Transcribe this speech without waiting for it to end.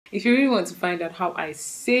If you really want to find out how I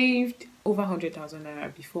saved over 100,000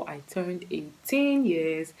 naira before I turned 18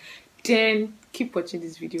 years, then keep watching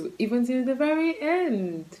this video even till the very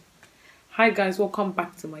end. Hi guys, welcome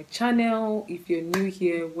back to my channel. If you're new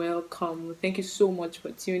here, welcome. Thank you so much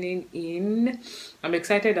for tuning in. I'm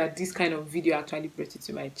excited that this kind of video actually brought you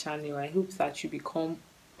to my channel. I hope that you become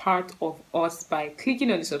part of us by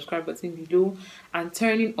clicking on the subscribe button below and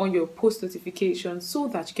turning on your post notifications so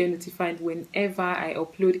that you get notified whenever I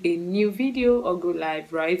upload a new video or go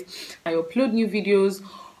live. Right, I upload new videos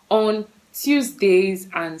on Tuesdays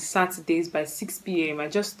and Saturdays by 6 p.m. I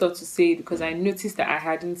just thought to say it because I noticed that I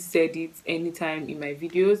hadn't said it anytime in my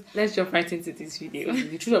videos. Let's jump right into this video.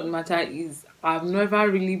 The truth of the matter is I've never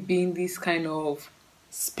really been this kind of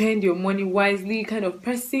spend your money wisely kind of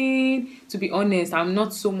person. To be honest, I'm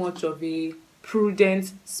not so much of a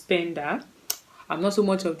prudent spender. I'm not so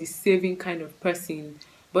much of the saving kind of person.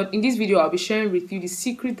 But in this video, I'll be sharing with you the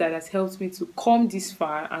secret that has helped me to come this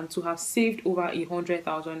far and to have saved over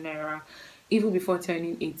 100,000 naira even before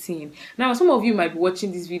turning 18. Now, some of you might be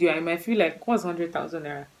watching this video and you might feel like, what's 100,000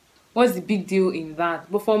 naira? What's the big deal in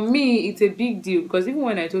that? But for me, it's a big deal because even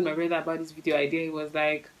when I told my brother about this video idea, he was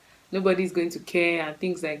like, nobody's going to care and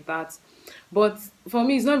things like that. But for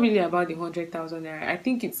me, it's not really about the 100,000 naira. I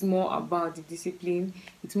think it's more about the discipline.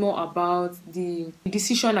 It's more about the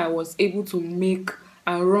decision I was able to make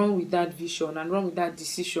and run with that vision and run with that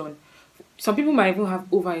decision. Some people might even have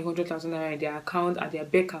over 100,000 naira in their account at their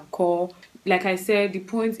beck and call. Like I said, the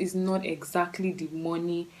point is not exactly the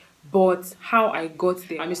money, but how I got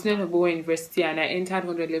there. I'm a student of Bowen University and I entered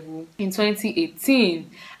 100 level in 2018.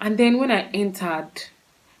 And then when I entered,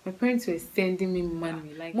 my parents were sending me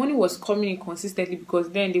money. Like, money was coming in consistently because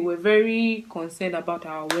then they were very concerned about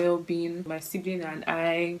our well-being, my sibling and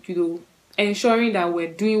I, ensuring that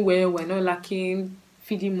we're doing well, we're not lacking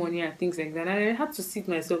feeding money and things like that. And I had to sit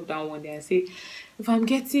myself down one day and say, if I'm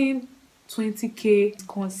getting 20k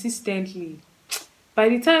consistently, by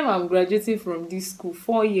the time I'm graduating from this school,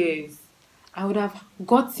 4 years, I would have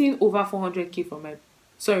gotten over 100k from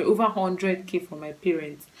my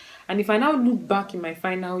parents. And if I now look back in my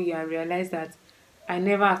final year, I realize that I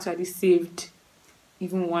never actually saved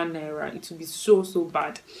even 1 naira. It would be so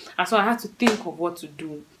bad. And so I had to think of what to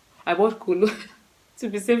do. I bought Kolo to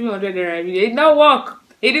be saving 100 naira every day. It did not work.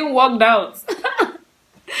 It didn't work out.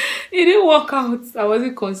 It didn't work out. I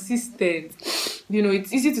wasn't consistent.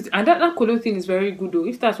 It's easy to, and that Kolo thing is very good though.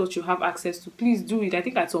 If that's what you have access to, please do it. I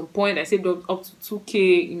think at some point I saved up to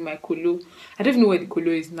 2k in my Kolo. I don't even know where the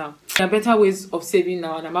Kolo is now. There are better ways of saving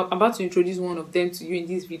now, and I'm about to introduce one of them to you in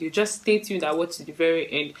this video. Just stay tuned and watch to the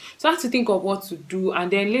very end. So I had to think of what to do,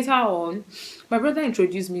 and then later on, my brother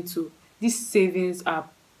introduced me to this savings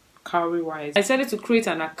app, Cowrywise. I decided to create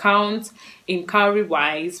an account in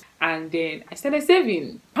Cowrywise and then I started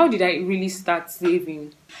saving. How did I really start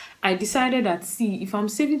saving? I decided that, see, if I'm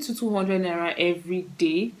saving to 200 naira every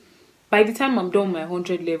day, by the time I'm done my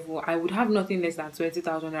 100 level, I would have nothing less than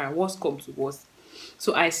 20,000 naira. Worst comes to worst.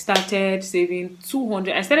 So I started saving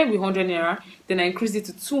 200. I started with 100 naira, then I increased it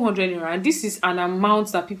to 200 naira. And this is an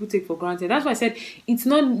amount that people take for granted. That's why I said it's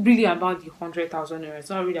not really about the 100,000 naira.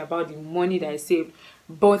 It's not really about the money that I saved,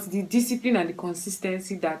 but the discipline and the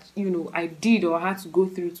consistency that I did or had to go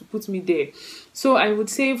through to put me there. So I would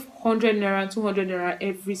save 100 naira, 200 naira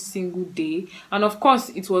every single day, and of course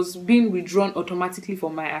it was being withdrawn automatically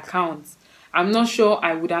from my account. I'm not sure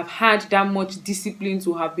I would have had that much discipline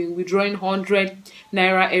to have been withdrawing 100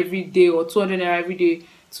 naira every day or 200 naira every day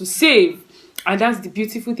to save. And that's the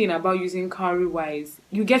beautiful thing about using Cowrywise.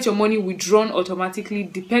 You get your money withdrawn automatically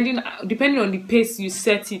depending on the pace you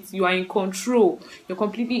set it. You are in control. You're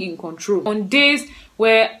completely in control. On days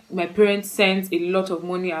where my parents sent a lot of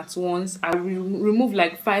money at once, I remove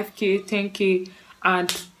like 5k, 10k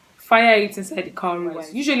and fire it inside the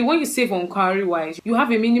Cowrywise. Usually when you save on Cowrywise, you have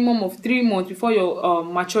a minimum of 3 months before your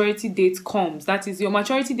maturity date comes. That is, your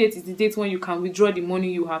maturity date is the date when you can withdraw the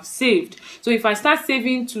money you have saved. So if I start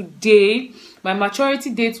saving today, my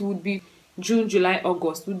maturity date would be June, July,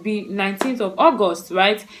 August, would be 19th of August,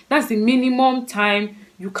 right? That's the minimum time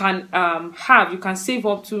you can you can save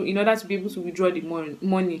up to in order to be able to withdraw the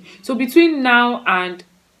money. So between now and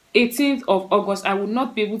 18th of August, I would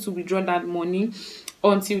not be able to withdraw that money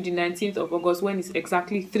until the 19th of August, when it's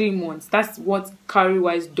exactly 3 months. That's what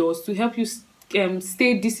Cowrywise does to help you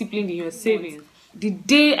stay disciplined in your savings. The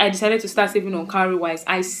day I decided to start saving on Cowrywise,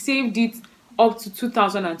 I saved it up to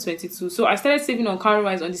 2022. So I started saving on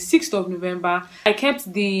Cowrywise on the 6th of November. I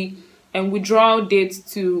kept the withdrawal date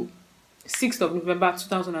to 6th of November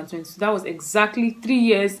 2020. So that was exactly 3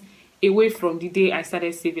 years away from the day I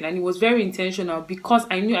started saving, and it was very intentional because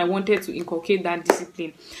I knew I wanted to inculcate that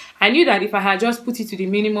discipline. I knew that if I had just put it to the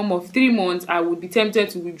minimum of 3 months, I would be tempted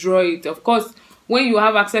to withdraw it. Of course, when you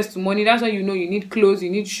have access to money, that's when you know you need clothes, you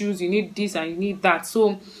need shoes, you need this and you need that.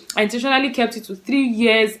 So I intentionally kept it to 3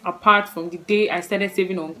 years apart from the day I started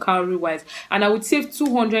saving on Cowrywise, and I would save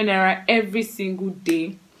 200 naira every single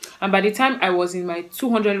day. And by the time I was in my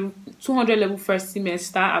 200 level first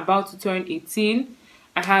semester, about to turn 18,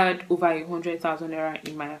 I had over 100,000 naira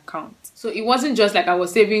in my account. So it wasn't just like I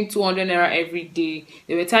was saving 200 naira every day.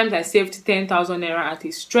 There were times I saved 10,000 naira at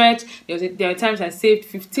a stretch. There were times I saved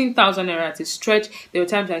 15,000 naira at a stretch. There were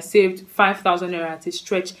times I saved 5,000 naira at a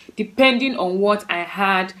stretch, depending on what I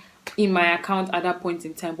had in my account at that point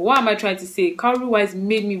in time. But what am I trying to say? Cowrywise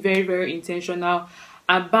made me very, very intentional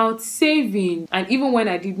about saving. And even when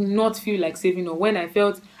I did not feel like saving, or when I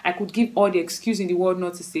felt I could give all the excuse in the world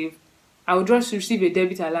not to save, I would just receive a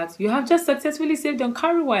debit alert. You have just successfully saved on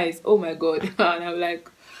Cowrywise. Oh my God. And I'm like,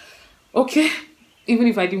 okay. Even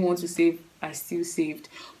if I didn't want to save, I still saved.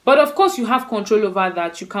 But of course, you have control over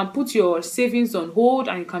that. You can put your savings on hold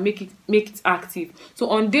and you can make it active. So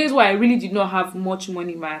on days where I really did not have much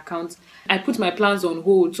money in my account, I put my plans on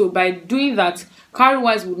hold. So by doing that,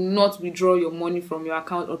 Cowrywise would not withdraw your money from your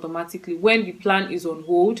account automatically when the plan is on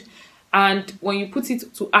hold. And when you put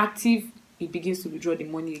it to active, it begins to withdraw the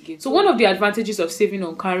money again. So one of the advantages of saving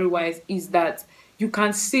on Cowrywise is that you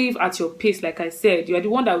can save at your pace. Like I said, you are the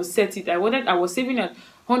one that will set it. I was saving at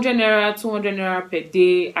 100 naira, 200 naira per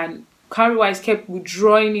day, and Cowrywise kept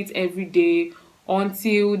withdrawing it every day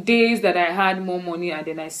until days that I had more money, and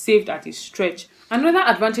then I saved at a stretch. Another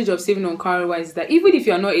advantage of saving on Cowrywise is that even if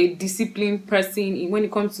you're not a disciplined person when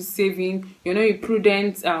it comes to saving, you're not a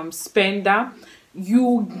prudent spender,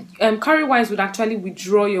 Cowrywise would actually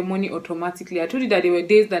withdraw your money automatically. I told you that there were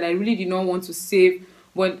days that I really did not want to save,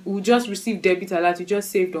 but we just received debit alert. You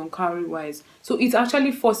just saved on Cowrywise. So it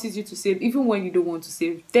actually forces you to save even when you don't want to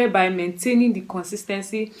save, thereby maintaining the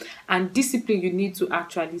consistency and discipline you need to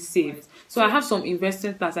actually save. So I have some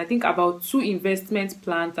investment plans. I think about 2 investment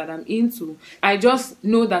plans that I'm into. I just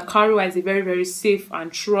know that Cowrywise is a very, very safe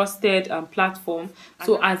and trusted platform.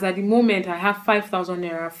 So as at the moment, I have 5,000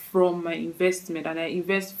 naira from my investment, and I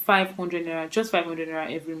invest 500 naira, just 500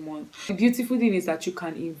 naira every month. The beautiful thing is that you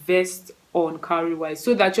can invest on Cowrywise,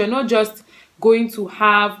 so that you're not just going to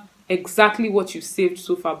have exactly what you saved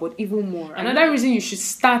so far, but even more. Another reason you should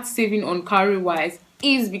start saving on Cowrywise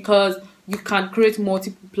is because you can create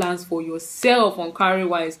multiple plans for yourself on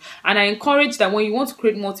Cowrywise. And I encourage that when you want to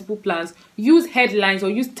create multiple plans, use headlines or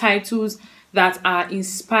use titles that are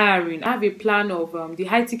inspiring. I have a plan of the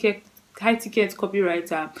high ticket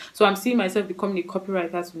copywriter. So I'm seeing myself becoming a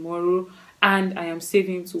copywriter tomorrow, and I am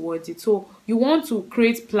saving towards it. So you want to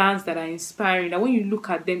create plans that are inspiring, that when you look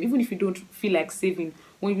at them, even if you don't feel like saving,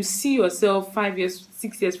 when you see yourself 5 years,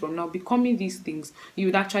 6 years from now becoming these things, you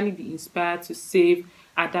would actually be inspired to save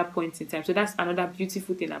at that point in time. So that's another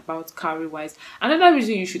beautiful thing about Cowrywise. Another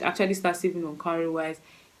reason you should actually start saving on Cowrywise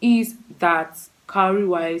is that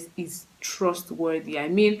Cowrywise is trustworthy. I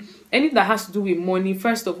mean, anything that has to do with money,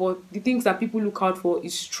 first of all, the things that people look out for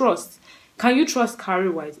is trust. Can you trust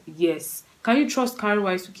Cowrywise? Yes. Can you trust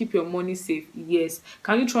Cowrywise to keep your money safe? Yes.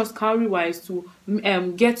 Can you trust Cowrywise to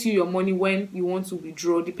get you your money when you want to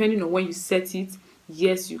withdraw, depending on when you set it?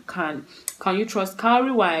 Yes, you can. Can you trust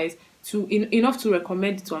Cowrywise enough to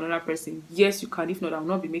recommend it to another person? Yes, you can. If not, I will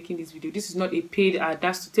not be making this video. This is not a paid ad.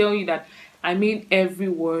 That's to tell you that I mean every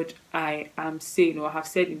word I am saying or have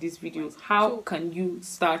said in this video. How can you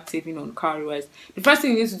start saving on Cowrywise? The first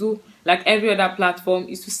thing you need to do, like every other platform,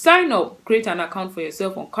 is to sign up, create an account for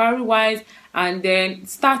yourself on Cowrywise, and then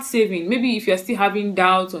start saving. Maybe if you're still having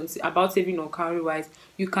doubts about saving on Cowrywise,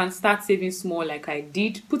 you can start saving small like I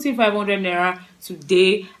did. Put in 500 naira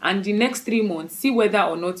today, and the next 3 months, see whether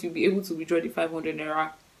or not you'll be able to withdraw the 500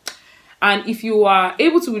 naira. And if you are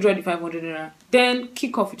able to withdraw the 500 naira, then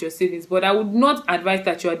kick off with your savings. But I would not advise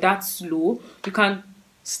that you are that slow. You can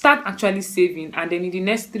start actually saving, and then in the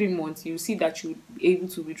next 3 months, you see that you'll be able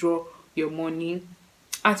to withdraw your money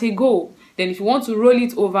at a go. Then if you want to roll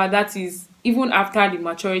it over, that is even after the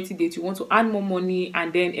maturity date, you want to add more money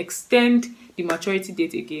and then extend the maturity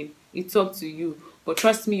date again, it's up to you. But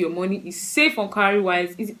trust me, your money is safe on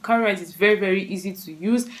Cowrywise. Cowrywise is very, very easy to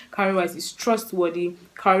use. Cowrywise is trustworthy.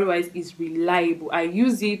 Cowrywise is reliable. I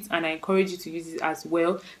use it, and I encourage you to use it as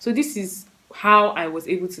well. So this is how I was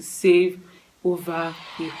able to save over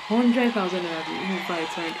 100,000 naira before I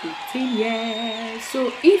turned 18 years.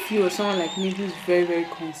 So if you're someone like me who's very, very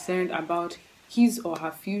concerned about his or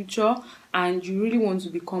her future, and you really want to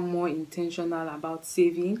become more intentional about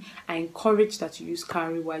saving, I encourage that you use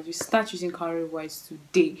Cowrywise. You start using Cowrywise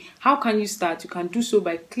today. How can you start? You can do so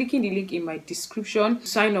by clicking the link in my description to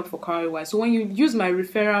sign up for Cowrywise. So when you use my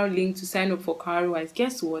referral link to sign up for Cowrywise,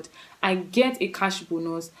 guess what? I get a cash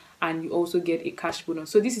bonus and you also get a cash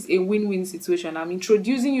bonus. So this is a win-win situation. I'm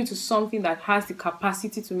introducing you to something that has the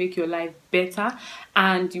capacity to make your life better,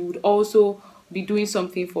 and you would also be doing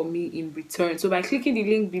something for me in return. So by clicking the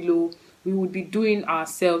link below, we would be doing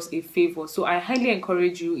ourselves a favor. So I highly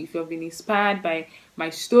encourage you, if you've been inspired by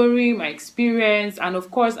my story, my experience, and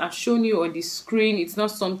of course I've shown you on the screen, it's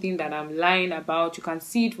not something that I'm lying about. You can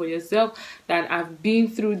see it for yourself that I've been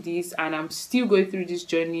through this and I'm still going through this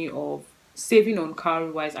journey of saving on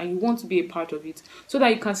Cowrywise, and you want to be a part of it so that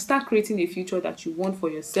you can start creating a future that you want for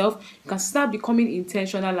yourself. You can start becoming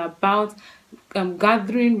intentional about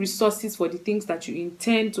gathering resources for the things that you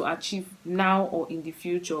intend to achieve now or in the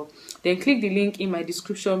future. Then click the link in my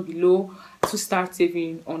description below to start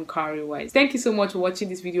saving on Cowrywise. Thank you so much for watching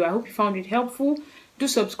this video. I hope you found it helpful. Do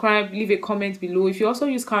subscribe, leave a comment below. If you also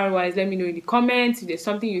use Cowrywise, let me know in the comments if there's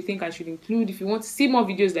something you think I should include. If you want to see more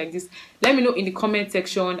videos like this, let me know in the comment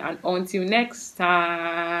section. And until next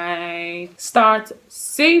time, start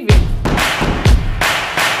saving.